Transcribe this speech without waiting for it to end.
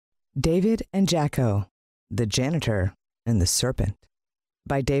David and Jacko, the Janitor and the Serpent,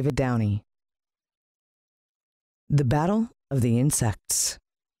 by David Downie. The Battle of the Insects.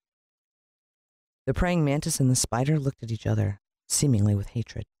 The praying mantis and the spider looked at each other, seemingly with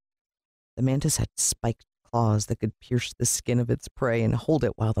hatred. The mantis had spiked claws that could pierce the skin of its prey and hold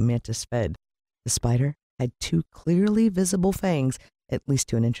it while the mantis fed. The spider had two clearly visible fangs, at least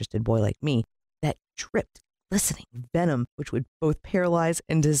to an interested boy like me, that dripped glistening venom which would both paralyze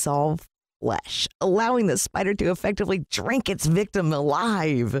and dissolve flesh, allowing the spider to effectively drink its victim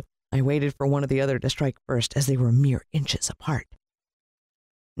alive. I waited for one or the other to strike first, as they were mere inches apart.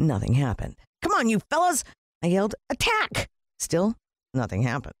 Nothing happened. "Come on, you fellas!" I yelled. "Attack!" Still, nothing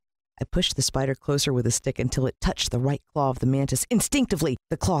happened. I pushed the spider closer with a stick until it touched the right claw of the mantis. Instinctively,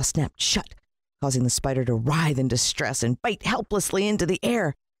 the claw snapped shut, causing the spider to writhe in distress and bite helplessly into the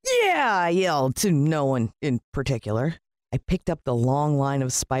air. "Yeah!" I yelled, to no one in particular. I picked up the long line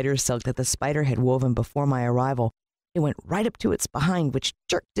of spider silk that the spider had woven before my arrival. It went right up to its behind, which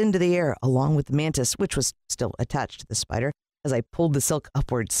jerked into the air, along with the mantis, which was still attached to the spider, as I pulled the silk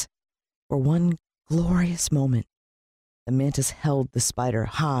upwards. For one glorious moment, the mantis held the spider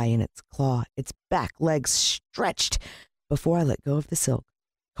high in its claw, its back legs stretched, before I let go of the silk,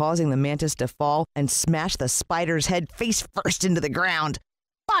 causing the mantis to fall and smash the spider's head face first into the ground.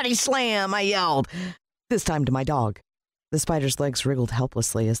 "Body slam!" I yelled, this time to my dog. The spider's legs wriggled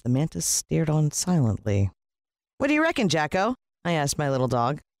helplessly as the mantis stared on silently. "What do you reckon, Jacko?" I asked my little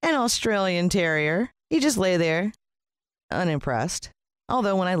dog. "An Australian terrier." He just lay there, unimpressed.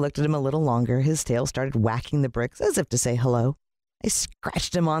 Although when I looked at him a little longer, his tail started whacking the bricks as if to say hello. I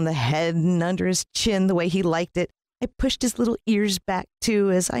scratched him on the head and under his chin the way he liked it. I pushed his little ears back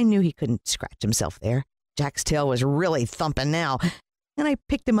too, as I knew he couldn't scratch himself there. Jack's tail was really thumping now, and I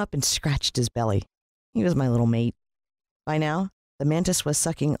picked him up and scratched his belly. He was my little mate. By now, the mantis was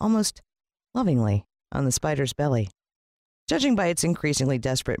sucking almost lovingly on the spider's belly. Judging by its increasingly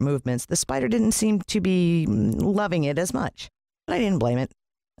desperate movements, the spider didn't seem to be loving it as much. But I didn't blame it,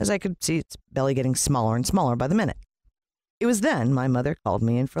 as I could see its belly getting smaller and smaller by the minute. It was then my mother called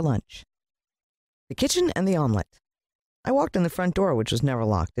me in for lunch. The kitchen and the omelet. I walked in the front door, which was never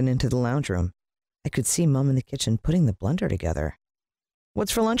locked, and into the lounge room. I could see Mum in the kitchen putting the blender together.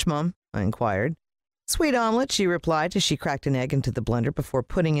 "What's for lunch, Mum?" I inquired. "Sweet omelet," she replied as she cracked an egg into the blender before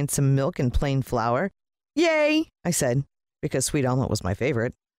putting in some milk and plain flour. "Yay!" I said, because sweet omelet was my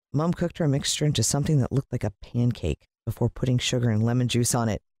favorite. Mum cooked her mixture into something that looked like a pancake before putting sugar and lemon juice on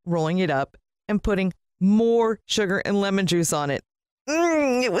it, rolling it up, and putting more sugar and lemon juice on it.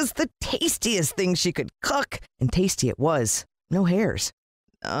 It was the tastiest thing she could cook, and tasty it was. No hairs,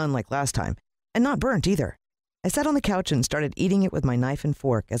 unlike last time, and not burnt either. I sat on the couch and started eating it with my knife and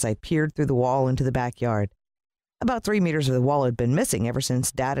fork as I peered through the wall into the backyard. About 3 meters of the wall had been missing ever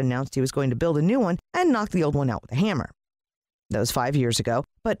since Dad announced he was going to build a new one and knock the old one out with a hammer. That was 5 years ago,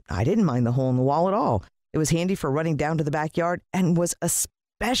 but I didn't mind the hole in the wall at all. It was handy for running down to the backyard and was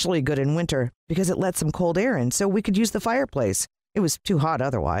especially good in winter because it let some cold air in so we could use the fireplace. It was too hot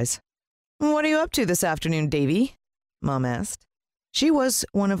otherwise. "What are you up to this afternoon, Davy?" Mom asked. She was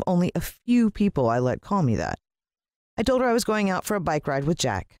one of only a few people I let call me that. I told her I was going out for a bike ride with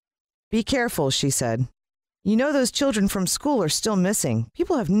Jack. "Be careful," she said. "You know those children from school are still missing.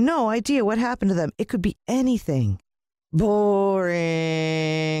 People have no idea what happened to them. It could be anything."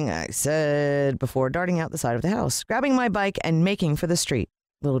 "Boring," I said before darting out the side of the house, grabbing my bike and making for the street.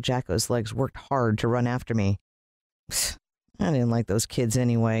 Little Jacko's legs worked hard to run after me. I didn't like those kids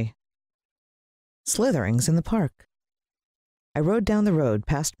anyway. Slitherings in the park. I rode down the road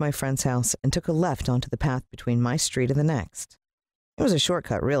past my friend's house and took a left onto the path between my street and the next. It was a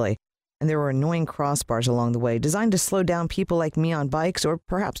shortcut, really, and there were annoying crossbars along the way designed to slow down people like me on bikes or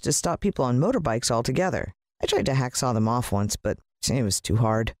perhaps to stop people on motorbikes altogether. I tried to hacksaw them off once, but it was too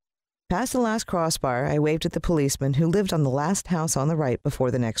hard. Past the last crossbar, I waved at the policeman who lived on the last house on the right before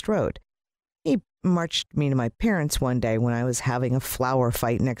the next road. He marched me to my parents one day when I was having a flower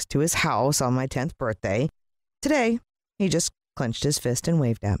fight next to his house on my 10th birthday. Today, he just clenched his fist and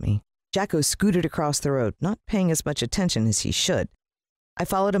waved at me. Jacko scooted across the road, not paying as much attention as he should. I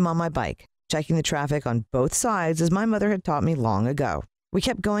followed him on my bike, checking the traffic on both sides as my mother had taught me long ago. We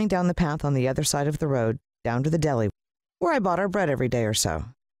kept going down the path on the other side of the road, down to the deli, where I bought our bread every day or so.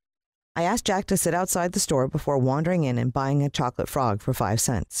 I asked Jack to sit outside the store before wandering in and buying a chocolate frog for 5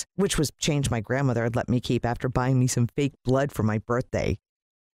 cents, which was change my grandmother had let me keep after buying me some fake blood for my birthday.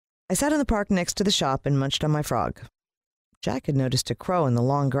 I sat in the park next to the shop and munched on my frog. Jack had noticed a crow in the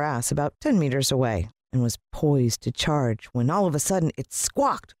long grass about 10 meters away and was poised to charge when all of a sudden it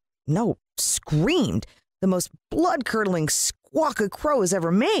squawked. No, screamed. The most blood-curdling squeak squawk a crow has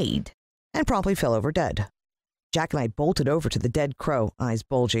ever made, and promptly fell over dead. Jack and I bolted over to the dead crow, eyes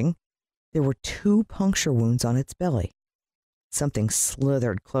bulging. There were 2 puncture wounds on its belly. Something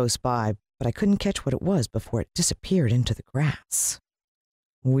slithered close by, but I couldn't catch what it was before it disappeared into the grass.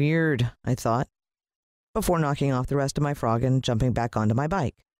 Weird, I thought, before knocking off the rest of my frog and jumping back onto my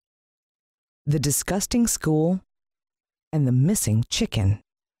bike. The disgusting school and the missing chicken.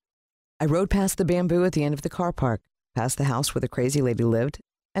 I rode past the bamboo at the end of the car park, past the house where the crazy lady lived,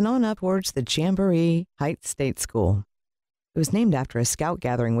 and on up towards the Jamboree Heights State School. It was named after a scout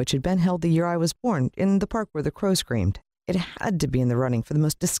gathering which had been held the year I was born in the park where the crow screamed. It had to be in the running for the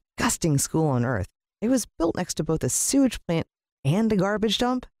most disgusting school on earth. It was built next to both a sewage plant and a garbage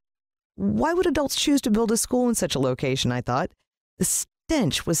dump. Why would adults choose to build a school in such a location, I thought? The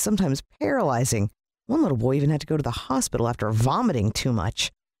stench was sometimes paralyzing. One little boy even had to go to the hospital after vomiting too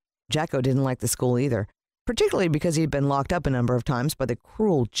much. Jacko didn't like the school either, particularly because he had been locked up a number of times by the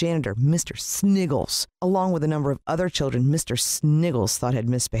cruel janitor, Mr Sniggles, along with a number of other children Mr Sniggles thought had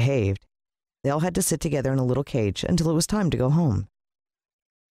misbehaved. They all had to sit together in a little cage until it was time to go home.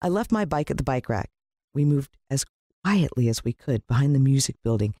 I left my bike at the bike rack. We moved as quietly as we could behind the music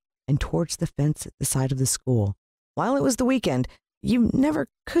building and towards the fence at the side of the school. While it was the weekend, you never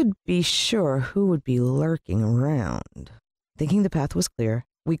could be sure who would be lurking around. Thinking the path was clear,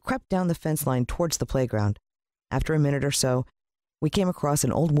 we crept down the fence line towards the playground. After a minute or so, we came across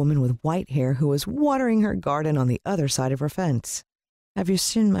an old woman with white hair who was watering her garden on the other side of her fence. "Have you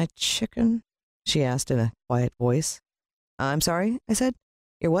seen my chicken?" she asked in a quiet voice. "I'm sorry," I said.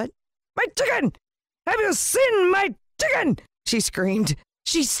 "Your what?" "My chicken! Have you seen my chicken?" she screamed.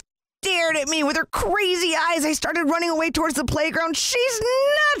 She stared at me with her crazy eyes. I started running away towards the playground. "She's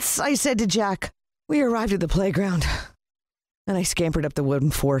nuts," I said to Jack. We arrived at the playground, and I scampered up the wooden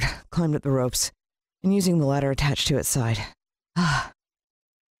fort, climbed up the ropes, and using the ladder attached to its side.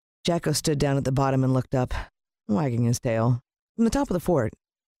 Jacko stood down at the bottom and looked up, wagging his tail. From the top of the fort,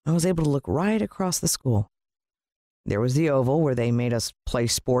 I was able to look right across the school. There was the oval where they made us play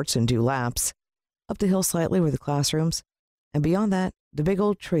sports and do laps. Up the hill slightly were the classrooms, and beyond that, the big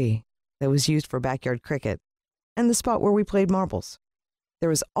old tree that was used for backyard cricket, and the spot where we played marbles. There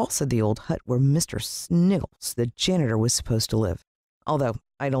was also the old hut where Mr Sniggles, the janitor, was supposed to live, although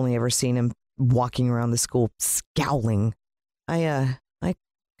I'd only ever seen him walking around the school scowling. I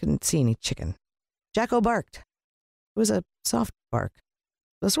couldn't see any chicken. Jacko barked. It was a soft bark,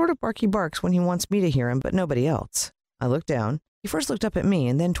 the sort of bark he barks when he wants me to hear him, but nobody else. I looked down. He first looked up at me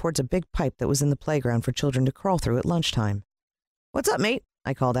and then towards a big pipe that was in the playground for children to crawl through at lunchtime. "What's up, mate?"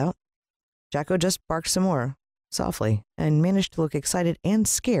 I called out. Jacko just barked some more, softly, and managed to look excited and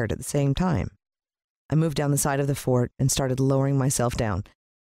scared at the same time. I moved down the side of the fort and started lowering myself down.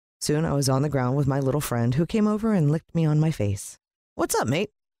 Soon I was on the ground with my little friend, who came over and licked me on my face. "What's up,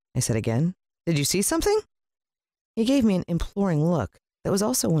 mate?" I said again. "Did you see something?" He gave me an imploring look that was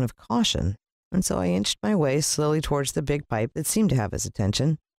also one of caution, and so I inched my way slowly towards the big pipe that seemed to have his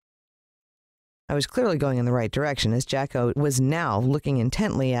attention. I was clearly going in the right direction, as Jacko was now looking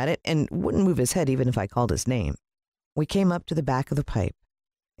intently at it and wouldn't move his head even if I called his name. We came up to the back of the pipe.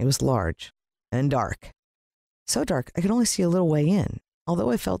 It was large and dark. So dark I could only see a little way in.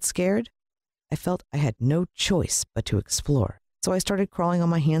 Although I felt scared, I felt I had no choice but to explore. So I started crawling on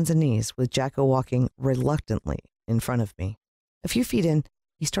my hands and knees, with Jacko walking reluctantly in front of me. A few feet in,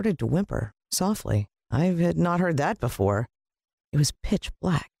 he started to whimper, softly. I had not heard that before. It was pitch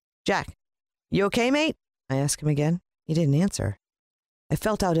black. "Jack, you okay, mate?" I asked him again. He didn't answer. I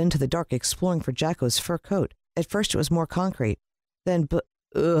felt out into the dark, exploring for Jacko's fur coat. At first it was more concrete, then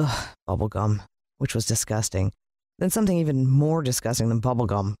bubblegum, which was disgusting. Then something even more disgusting than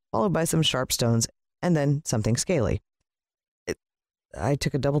bubblegum, followed by some sharp stones, and then something scaly. I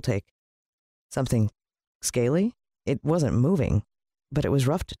took a double take. Something scaly? It wasn't moving, but it was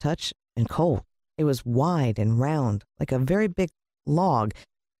rough to touch and cold. It was wide and round, like a very big log,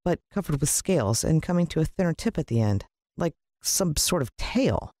 but covered with scales and coming to a thinner tip at the end, like some sort of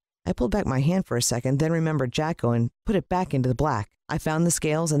tail. I pulled back my hand for a second, then remembered Jacko and put it back into the black. I found the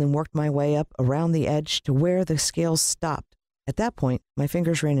scales and then worked my way up around the edge to where the scales stopped. At that point, my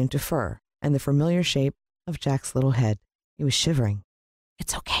fingers ran into fur and the familiar shape of Jack's little head. He was shivering.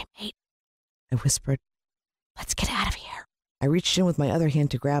 "It's okay, mate," I whispered. "Let's get out of here." I reached in with my other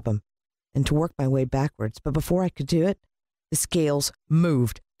hand to grab him and to work my way backwards, but before I could do it, the scales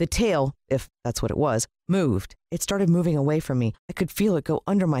moved. The tail, if that's what it was, moved. It started moving away from me. I could feel it go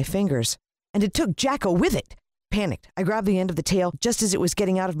under my fingers, and it took Jacko with it. Panicked, I grabbed the end of the tail just as it was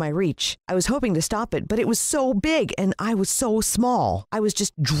getting out of my reach. I was hoping to stop it, but it was so big and I was so small. I was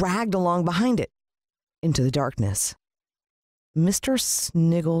just dragged along behind it into the darkness. Mr.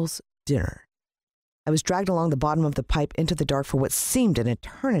 Sniggles' dinner. I was dragged along the bottom of the pipe into the dark for what seemed an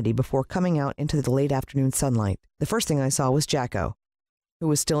eternity before coming out into the late afternoon sunlight. The first thing I saw was Jacko, who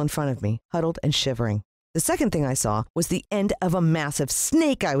was still in front of me, huddled and shivering. The second thing I saw was the end of a massive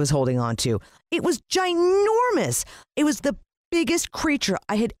snake I was holding on to. It was ginormous. It was the biggest creature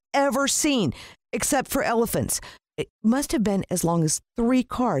I had ever seen, except for elephants. It must have been as long as 3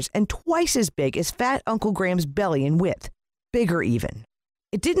 cars and twice as big as Fat Uncle Graham's belly in width. Bigger even.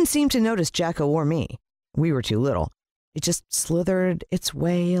 It didn't seem to notice Jacko or me. We were too little. It just slithered its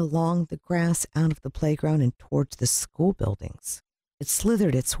way along the grass out of the playground and towards the school buildings. It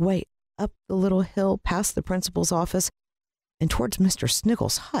slithered its way up the little hill past the principal's office and towards Mr.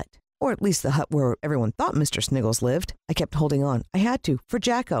 Sniggles' hut, or at least the hut where everyone thought Mr. Sniggles lived. I kept holding on. I had to, for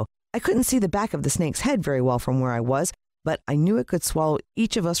Jacko. I couldn't see the back of the snake's head very well from where I was, but I knew it could swallow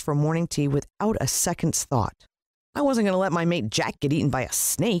each of us for morning tea without a second's thought. I wasn't going to let my mate Jack get eaten by a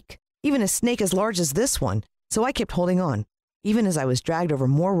snake, even a snake as large as this one, so I kept holding on, even as I was dragged over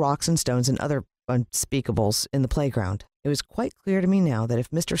more rocks and stones and other unspeakables in the playground. It was quite clear to me now that if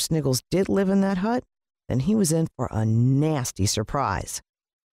Mr. Sniggles did live in that hut, then he was in for a nasty surprise.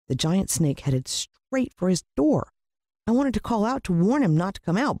 The giant snake headed straight for his door. I wanted to call out to warn him not to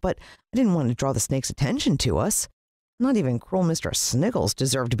come out, but I didn't want to draw the snake's attention to us. Not even cruel Mr. Sniggles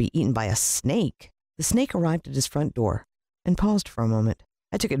deserved to be eaten by a snake. The snake arrived at his front door and paused for a moment.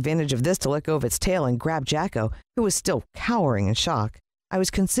 I took advantage of this to let go of its tail and grab Jacko, who was still cowering in shock. I was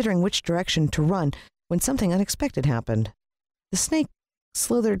considering which direction to run when something unexpected happened. The snake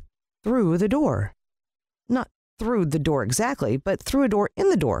slithered through the door. Not through the door exactly, but through a door in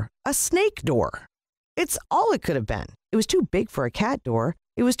the door. A snake door. It's all it could have been. It was too big for a cat door.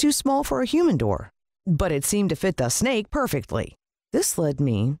 It was too small for a human door. But it seemed to fit the snake perfectly. This led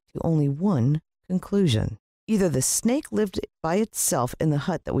me to only one conclusion. Either the snake lived by itself in the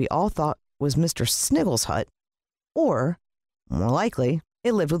hut that we all thought was Mr. Sniggles' hut, or, more likely,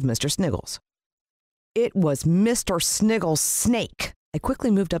 it lived with Mr. Sniggles. It was Mr. Sniggles' snake. I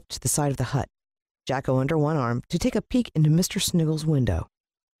quickly moved up to the side of the hut, Jacko under one arm, to take a peek into Mr. Sniggles' window.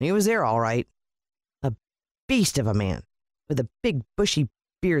 He was there all right. A beast of a man, with a big bushy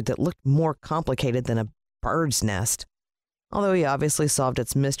beard that looked more complicated than a bird's nest, although he obviously solved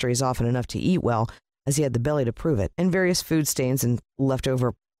its mysteries often enough to eat well, as he had the belly to prove it, and various food stains and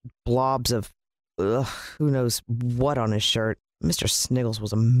leftover blobs of, who knows what on his shirt. Mr. Sniggles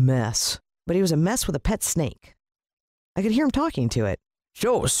was a mess, but he was a mess with a pet snake. I could hear him talking to it.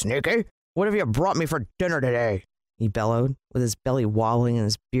 "So, Sneaky, what have you brought me for dinner today?" he bellowed, with his belly wobbling and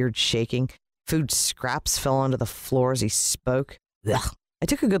his beard shaking. Food scraps fell onto the floor as he spoke. Ugh. I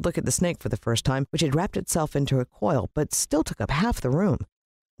took a good look at the snake for the first time, which had wrapped itself into a coil, but still took up half the room.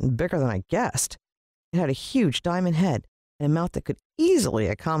 Bigger than I guessed. It had a huge diamond head and a mouth that could easily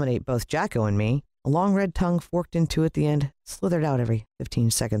accommodate both Jacko and me. A long red tongue forked into at the end, slithered out every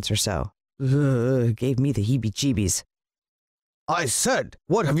 15 seconds or so. Gave me the heebie-jeebies. "I said,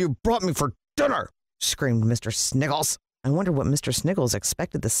 what have you brought me for dinner?" screamed Mr. Sniggles. I wondered what Mr. Sniggles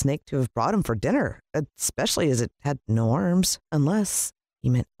expected the snake to have brought him for dinner, especially as it had no arms, unless he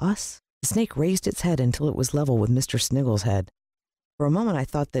meant us. The snake raised its head until it was level with Mr. Sniggles' head. For a moment I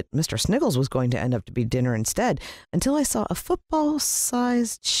thought that Mr. Sniggles was going to end up to be dinner instead, until I saw a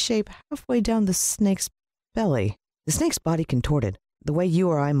football-sized shape halfway down the snake's belly. The snake's body contorted, the way you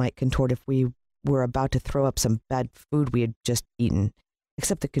or I might contort if we were about to throw up some bad food we had just eaten,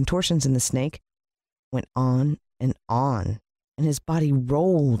 except the contortions in the snake went on, and his body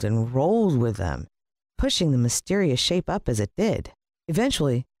rolled and rolled with them, pushing the mysterious shape up as it did.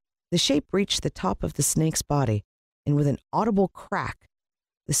 Eventually, the shape reached the top of the snake's body, and with an audible crack,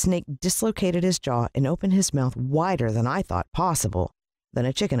 the snake dislocated his jaw and opened his mouth wider than I thought possible. Then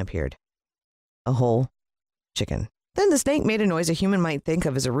a chicken appeared. A whole chicken. Then the snake made a noise a human might think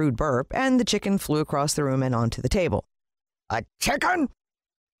of as a rude burp, and the chicken flew across the room and onto the table. "A chicken?"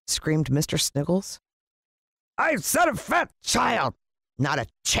 screamed Mr. Sniggles. "I said a fat child, not a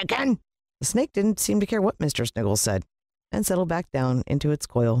chicken." The snake didn't seem to care what Mr. Sniggles said, and settled back down into its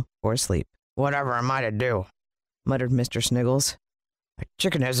coil for sleep. "Whatever am I to do?" muttered Mr. Sniggles. "A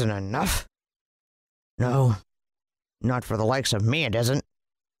chicken isn't enough. No, not for the likes of me it isn't.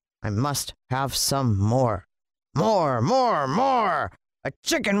 I must have some more. More, more, more! A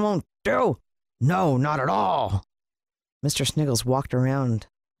chicken won't do. No, not at all." Mr. Sniggles walked around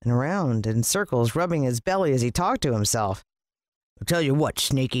and around in circles, rubbing his belly as he talked to himself. "I'll tell you what,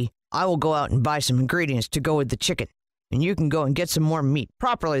 Sneaky, I will go out and buy some ingredients to go with the chicken, and you can go and get some more meat,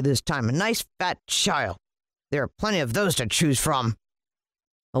 properly this time, a nice fat child. There are plenty of those to choose from.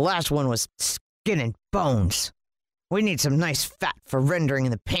 The last one was skin and bones. We need some nice fat for rendering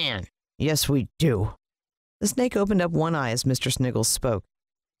in the pan. Yes, we do. The snake opened up one eye as Mr. Sniggles spoke.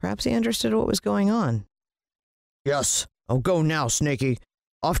 Perhaps he understood what was going on. Yes, I'll go now, Snaky.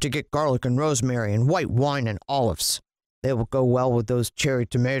 Off to get garlic and rosemary and white wine and olives. They will go well with those cherry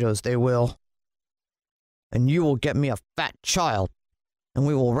tomatoes, they will. And you will get me a fat child, and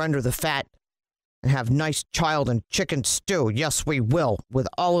we will render the fat and have nice child and chicken stew. Yes, we will, with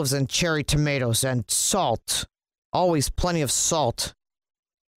olives and cherry tomatoes and salt. Always plenty of salt.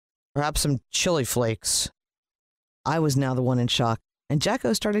 Perhaps some chili flakes. I was now the one in shock, and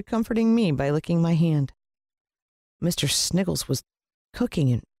Jacko started comforting me by licking my hand. Mr. Sniggles was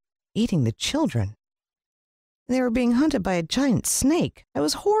cooking and eating the children. They were being hunted by a giant snake. I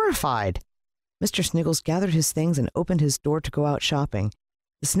was horrified. Mr. Sniggles gathered his things and opened his door to go out shopping.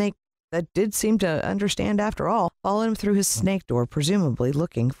 The snake, that did seem to understand after all, followed him through his snake door, presumably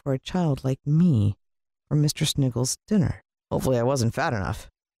looking for a child like me for Mr. Sniggles' dinner. Hopefully I wasn't fat enough.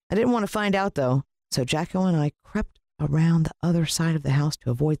 I didn't want to find out, though, so Jacko and I crept around the other side of the house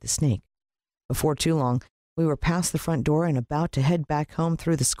to avoid the snake. Before too long, we were past the front door and about to head back home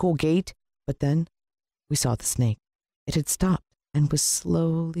through the school gate, but then we saw the snake. It had stopped and was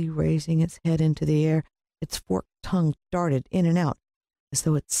slowly raising its head into the air. Its forked tongue darted in and out, as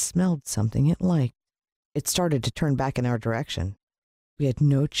though it smelled something it liked. It started to turn back in our direction. We had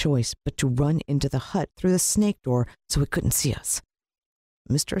no choice but to run into the hut through the snake door so it couldn't see us.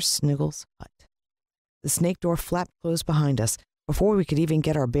 Mr. Sniggles' hut. The snake door flapped closed behind us. Before we could even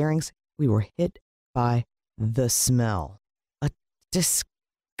get our bearings, we were hit by the smell. A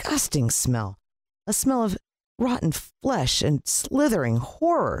disgusting smell. A smell of rotten flesh and slithering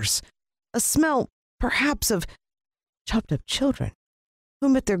horrors. A smell, perhaps, of chopped up children,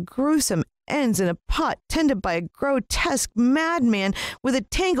 whom at their gruesome ends in a pot tended by a grotesque madman with a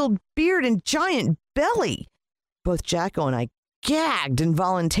tangled beard and giant belly. Both Jacko and I gagged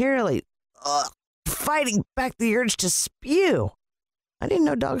involuntarily, fighting back the urge to spew. I didn't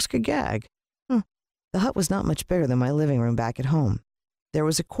know dogs could gag. The hut was not much bigger than my living room back at home. There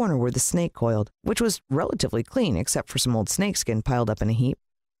was a corner where the snake coiled, which was relatively clean except for some old snakeskin piled up in a heap.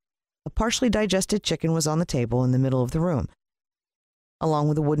 A partially digested chicken was on the table in the middle of the room, along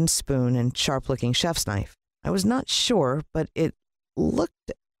with a wooden spoon and sharp-looking chef's knife. I was not sure, but it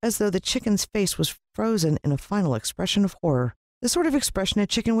looked as though the chicken's face was frozen in a final expression of horror, the sort of expression a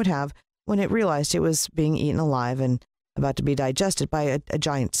chicken would have when it realized it was being eaten alive and about to be digested by a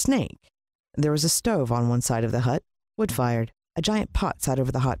giant snake. There was a stove on one side of the hut, wood-fired. A giant pot sat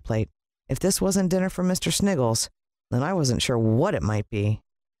over the hot plate. If this wasn't dinner for Mr. Sniggles, then I wasn't sure what it might be.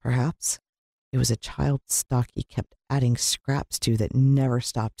 Perhaps it was a child's stock he kept adding scraps to that never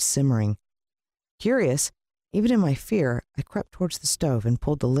stopped simmering. Curious, even in my fear, I crept towards the stove and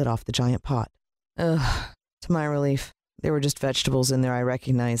pulled the lid off the giant pot. To my relief, there were just vegetables in there I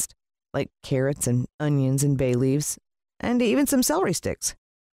recognized, like carrots and onions and bay leaves, and even some celery sticks.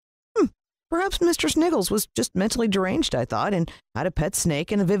 Perhaps Mr. Sniggles was just mentally deranged, I thought, and had a pet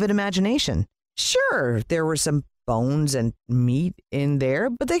snake and a vivid imagination. Sure, there were some bones and meat in there,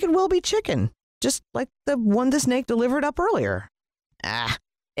 but they could well be chicken, just like the one the snake delivered up earlier.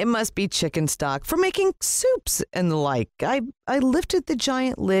 It must be chicken stock for making soups and the like. I lifted the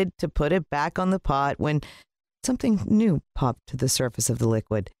giant lid to put it back on the pot when something new popped to the surface of the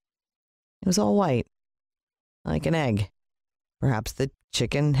liquid. It was all white, like an egg. Perhaps the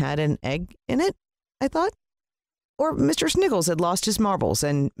chicken had an egg in it, I thought. Or Mr. Sniggles had lost his marbles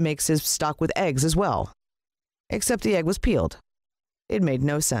and makes his stock with eggs as well. Except the egg was peeled. It made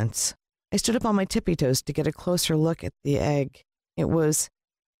no sense. I stood up on my tippy toes to get a closer look at the egg. It was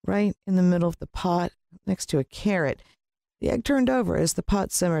right in the middle of the pot, next to a carrot. The egg turned over as the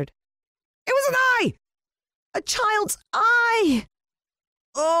pot simmered. It was an eye! A child's eye!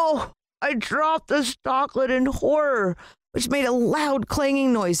 Oh, I dropped the stock lid in horror, which made a loud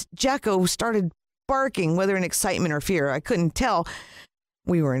clanging noise. Jacko started barking, whether in excitement or fear. I couldn't tell.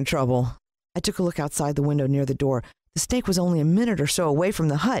 We were in trouble. I took a look outside the window near the door. The snake was only a minute or so away from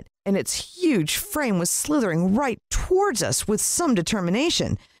the hut, and its huge frame was slithering right towards us with some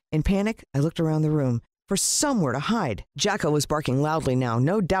determination. In panic, I looked around the room for somewhere to hide. Jacko was barking loudly now,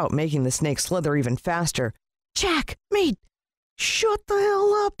 no doubt making the snake slither even faster. "Jack, mate, shut the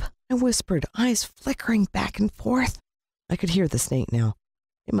hell up," I whispered, eyes flickering back and forth. I could hear the snake now.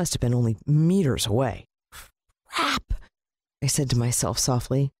 It must have been only meters away. "Crap," I said to myself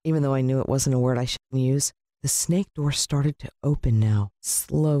softly, even though I knew it wasn't a word I shouldn't use. The snake door started to open now,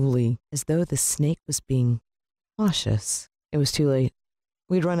 slowly, as though the snake was being cautious. It was too late.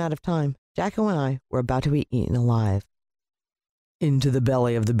 We'd run out of time. Jacko and I were about to be eaten alive. Into the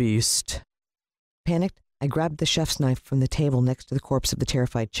belly of the beast. Panicked, I grabbed the chef's knife from the table next to the corpse of the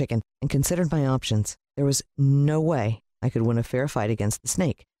terrified chicken and considered my options. There was no way I could win a fair fight against the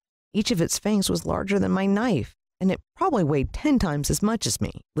snake. Each of its fangs was larger than my knife, and it probably weighed 10 times as much as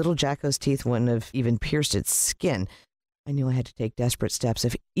me. Little Jacko's teeth wouldn't have even pierced its skin. I knew I had to take desperate steps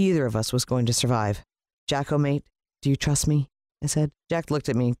if either of us was going to survive. "Jacko, mate, do you trust me?" I said. Jack looked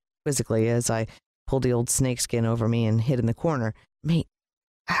at me quizzically as I pulled the old snakeskin over me and hid in the corner. "Mate,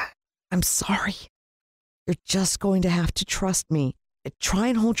 I'm sorry. You're just going to have to trust me. Try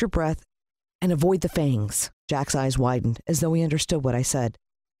and hold your breath and avoid the fangs." Jack's eyes widened, as though he understood what I said.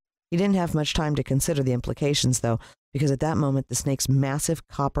 He didn't have much time to consider the implications, though, because at that moment the snake's massive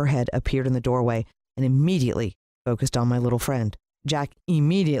copper head appeared in the doorway and immediately focused on my little friend. Jack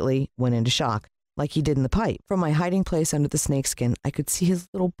immediately went into shock, like he did in the pipe. From my hiding place under the snakeskin, I could see his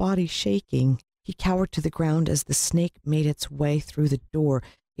little body shaking. He cowered to the ground as the snake made its way through the door.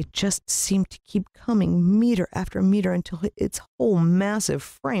 It just seemed to keep coming meter after meter until its whole massive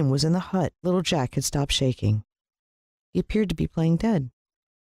frame was in the hut. Little Jack had stopped shaking. He appeared to be playing dead.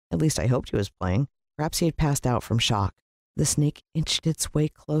 At least I hoped he was playing. Perhaps he had passed out from shock. The snake inched its way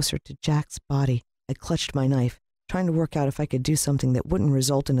closer to Jack's body. I clutched my knife, trying to work out if I could do something that wouldn't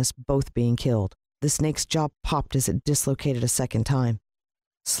result in us both being killed. The snake's jaw popped as it dislocated a second time.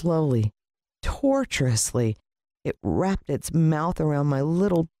 Slowly, torturously, it wrapped its mouth around my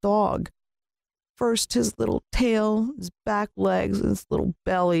little dog. First his little tail, his back legs, and his little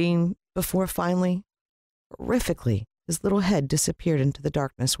belly, before finally, horrifically, his little head disappeared into the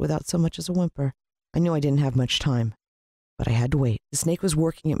darkness without so much as a whimper. I knew I didn't have much time, but I had to wait. The snake was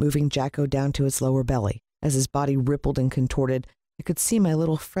working at moving Jacko down to its lower belly. As his body rippled and contorted, I could see my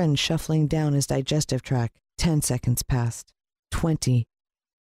little friend shuffling down his digestive tract. 10 seconds passed. 20.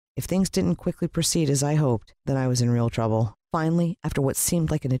 If things didn't quickly proceed as I hoped, then I was in real trouble. Finally, after what seemed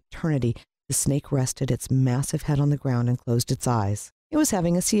like an eternity, the snake rested its massive head on the ground and closed its eyes. It was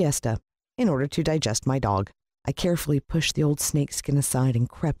having a siesta in order to digest my dog. I carefully pushed the old snakeskin aside and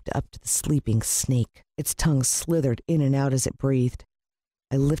crept up to the sleeping snake. Its tongue slithered in and out as it breathed.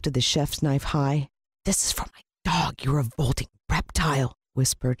 I lifted the chef's knife high. "This is for my dog, you revolting reptile,"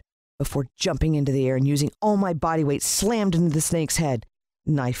 whispered, before jumping into the air and using all my body weight slammed into the snake's head.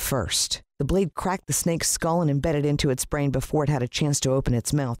 Knife first. The blade cracked the snake's skull and embedded into its brain before it had a chance to open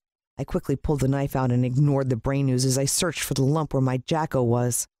its mouth. I quickly pulled the knife out and ignored the brain ooze as I searched for the lump where my Jacko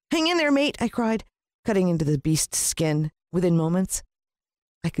was. "Hang in there, mate," I cried, cutting into the beast's skin. Within moments,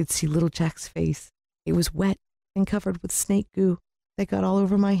 I could see little Jack's face. It was wet and covered with snake goo that got all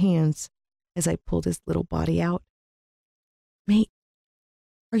over my hands as I pulled his little body out. "Mate,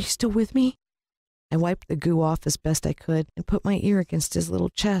 are you still with me?" I wiped the goo off as best I could and put my ear against his little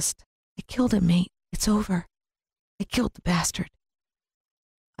chest. "I killed him, mate. It's over. I killed the bastard."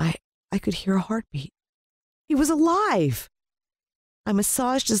 I could hear a heartbeat. He was alive! I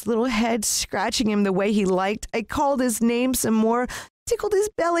massaged his little head, scratching him the way he liked. I called his name some more, tickled his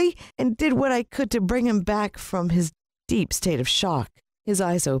belly, and did what I could to bring him back from his deep state of shock. His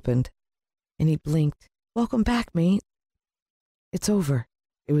eyes opened, and he blinked. "Welcome back, mate. It's over."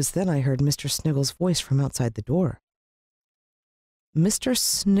 It was then I heard Mr. Sniggles' voice from outside the door. Mr.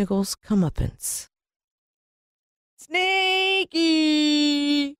 Sniggles' comeuppance.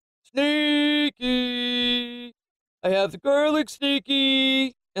 "Snaky! Snaky! I have the garlic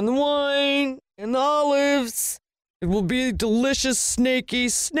snaky, and the wine, and the olives. It will be delicious, snaky,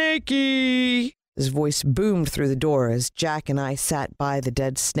 snaky!" His voice boomed through the door as Jack and I sat by the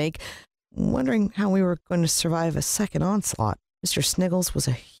dead snake, wondering how we were going to survive a second onslaught. Mr. Sniggles was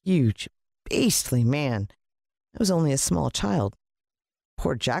a huge, beastly man. I was only a small child.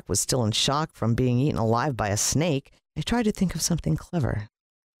 Poor Jack was still in shock from being eaten alive by a snake. I tried to think of something clever.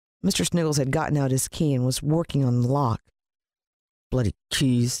 Mr. Sniggles had gotten out his key and was working on the lock. "Bloody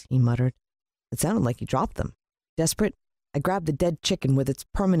keys," he muttered. It sounded like he dropped them. Desperate, I grabbed the dead chicken with its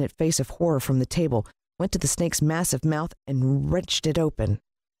permanent face of horror from the table, went to the snake's massive mouth, and wrenched it open.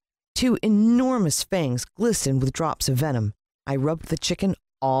 2 enormous fangs glistened with drops of venom. I rubbed the chicken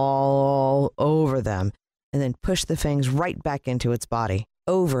all over them, and then pushed the fangs right back into its body,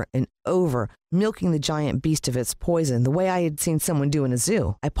 over and over, milking the giant beast of its poison the way I had seen someone do in a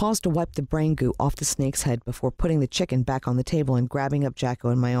zoo. I paused to wipe the brain goo off the snake's head before putting the chicken back on the table and grabbing up Jacko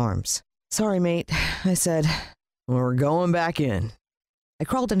in my arms. "Sorry, mate," I said. "We're going back in." I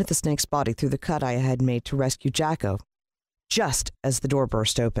crawled into the snake's body through the cut I had made to rescue Jacko, just as the door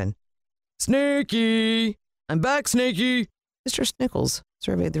burst open. "Snaky! I'm back, Snaky!" Mr. Sniggles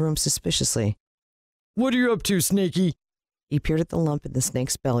surveyed the room suspiciously. "What are you up to, Snaky?" He peered at the lump in the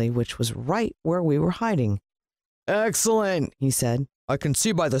snake's belly, which was right where we were hiding. "Excellent," he said. I can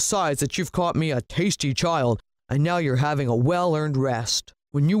see by the size that you've caught me a tasty child, and now you're having a well-earned rest.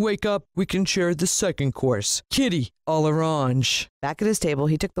 When you wake up, we can share the second course, kitty à l'orange. Back at his table,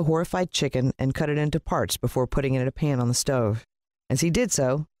 he took the horrified chicken and cut it into parts before putting it in a pan on the stove. As he did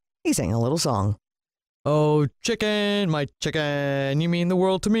so, he sang a little song. Oh, chicken, my chicken, you mean the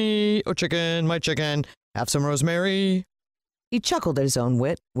world to me. Oh, chicken, my chicken, have some rosemary. He chuckled at his own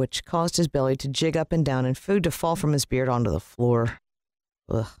wit, which caused his belly to jig up and down and food to fall from his beard onto the floor.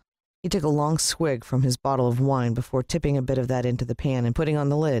 Ugh. He took a long swig from his bottle of wine before tipping a bit of that into the pan and putting on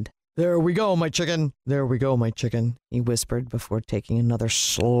the lid. There we go, my chicken. There we go, my chicken, he whispered before taking another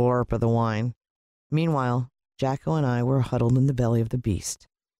slurp of the wine. Meanwhile, Jacko and I were huddled in the belly of the beast.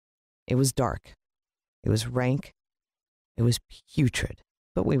 It was dark. It was rank. It was putrid.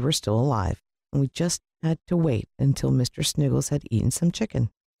 But we were still alive, and we just had to wait until Mr. Sniggles had eaten some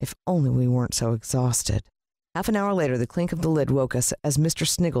chicken. If only we weren't so exhausted. Half an hour later, the clink of the lid woke us as Mr.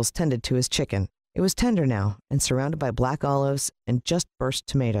 Sniggles tended to his chicken. It was tender now, and surrounded by black olives and just burst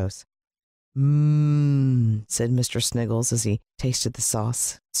tomatoes. Mmm, said Mr. Sniggles as he tasted the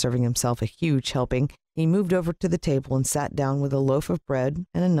sauce. Serving himself a huge helping, he moved over to the table and sat down with a loaf of bread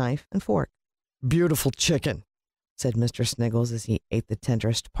and a knife and fork. Beautiful chicken, said Mr. Sniggles as he ate the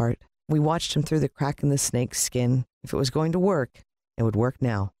tenderest part. We watched him through the crack in the snake's skin. If it was going to work, it would work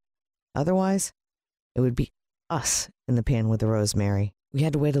now. Otherwise, it would be us in the pan with the rosemary. We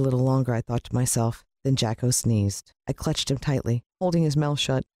had to wait a little longer, I thought to myself. Then Jacko sneezed. I clutched him tightly, holding his mouth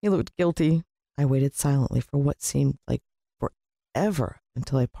shut. He looked guilty. I waited silently for what seemed like forever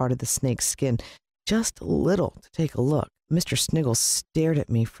until I parted the snake's skin just a little to take a look. Mr. Sniggles stared at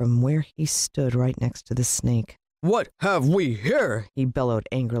me from where he stood right next to the snake. What have we here? He bellowed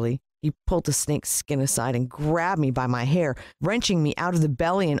angrily. He pulled the snake's skin aside and grabbed me by my hair, wrenching me out of the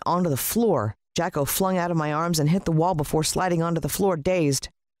belly and onto the floor. Jacko flung out of my arms and hit the wall before sliding onto the floor, dazed.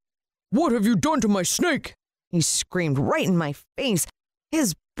 What have you done to my snake? He screamed right in my face.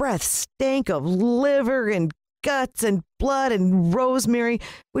 His breath stank of liver and guts and blood and rosemary,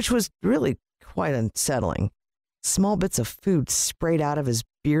 which was really quite unsettling. Small bits of food sprayed out of his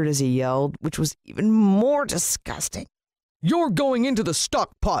beard as he yelled, which was even more disgusting. You're going into the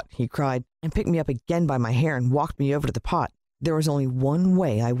stockpot, he cried, and picked me up again by my hair and walked me over to the pot. There was only one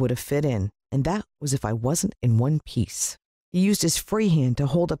way I would have fit in, and that was if I wasn't in one piece. He used his free hand to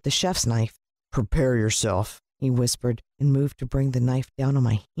hold up the chef's knife. Prepare yourself, he whispered, and moved to bring the knife down on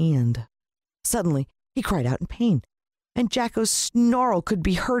my hand. Suddenly, he cried out in pain, and Jacko's snarl could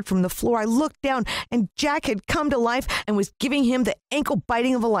be heard from the floor. I looked down, and Jack had come to life and was giving him the ankle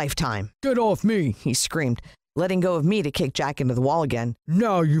biting of a lifetime. Get off me, he screamed, letting go of me to kick Jack into the wall again.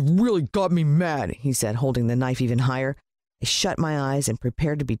 Now you've really got me mad, he said, holding the knife even higher. I shut my eyes and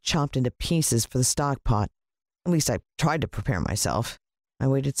prepared to be chopped into pieces for the stockpot. At least I tried to prepare myself. I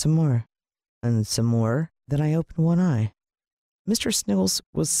waited some more, and some more. Then I opened one eye. Mr. Sniggles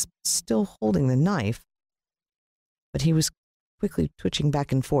was still holding the knife, but he was quickly twitching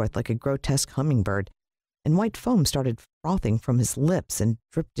back and forth like a grotesque hummingbird, and white foam started frothing from his lips and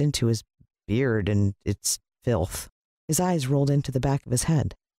dripped into his beard and its filth. His eyes rolled into the back of his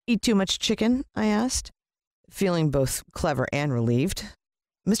head. Eat too much chicken? I asked, feeling both clever and relieved.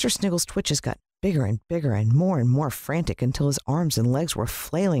 Mr. Sniggles' twitches got bigger and more frantic until his arms and legs were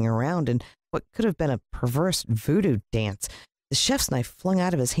flailing around in what could have been a perverse voodoo dance. The chef's knife flung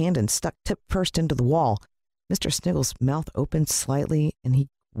out of his hand and stuck tip first into the wall. Mr. Sniggles' mouth opened slightly, and he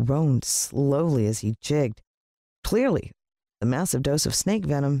groaned slowly as he jigged. Clearly, the massive dose of snake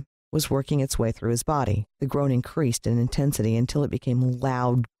venom was working its way through his body. The groan increased in intensity until it became a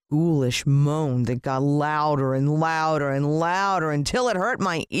loud, ghoulish moan that got louder and louder and louder until it hurt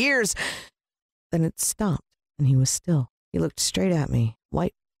my ears. Then it stopped, and he was still. He looked straight at me,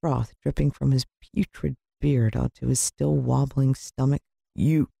 white froth dripping from his putrid beard onto his still wobbling stomach.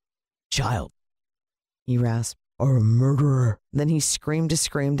 You, child, he rasped, are a murderer. Then he screamed a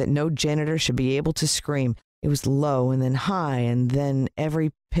scream that no janitor should be able to scream. It was low and then high and then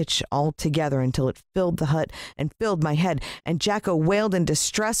every pitch all together until it filled the hut and filled my head, and Jacko wailed in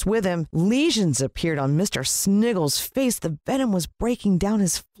distress with him. Lesions appeared on Mr. Sniggles' face. The venom was breaking down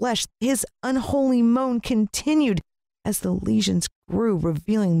his flesh. His unholy moan continued as the lesions grew,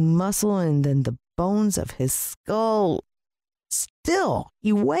 revealing muscle and then the bones of his skull. Still,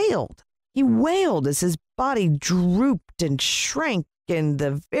 he wailed. He wailed as his body drooped and shrank, and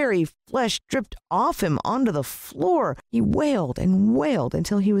the very flesh dripped off him onto the floor. He wailed and wailed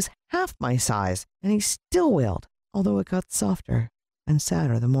until he was half my size, and he still wailed, although it got softer and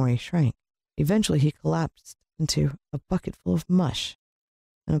sadder the more he shrank. Eventually he collapsed into a bucket full of mush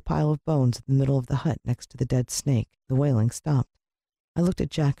and a pile of bones in the middle of the hut next to the dead snake. The wailing stopped. I looked at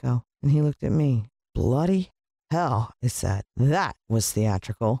Jacko, and he looked at me. Bloody hell, I said. That was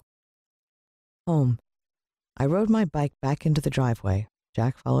theatrical. Home. I rode my bike back into the driveway.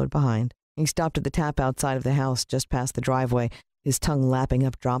 Jack followed behind. He stopped at the tap outside of the house, just past the driveway, his tongue lapping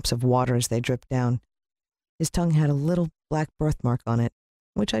up drops of water as they dripped down. His tongue had a little black birthmark on it,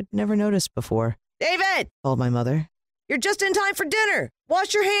 which I'd never noticed before. "David!" called my mother. "You're just in time for dinner!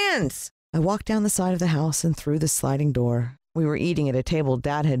 Wash your hands!" I walked down the side of the house and through the sliding door. We were eating at a table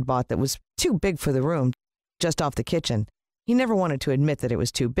Dad had bought that was too big for the room, just off the kitchen. He never wanted to admit that it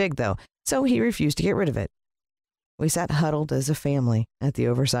was too big, though, so he refused to get rid of it. We sat huddled as a family at the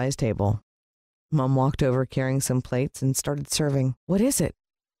oversized table. Mom walked over carrying some plates and started serving. "What is it?"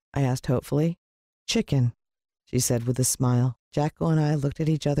 I asked hopefully. "Chicken," she said with a smile. Jacko and I looked at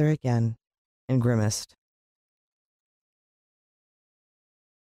each other again and grimaced.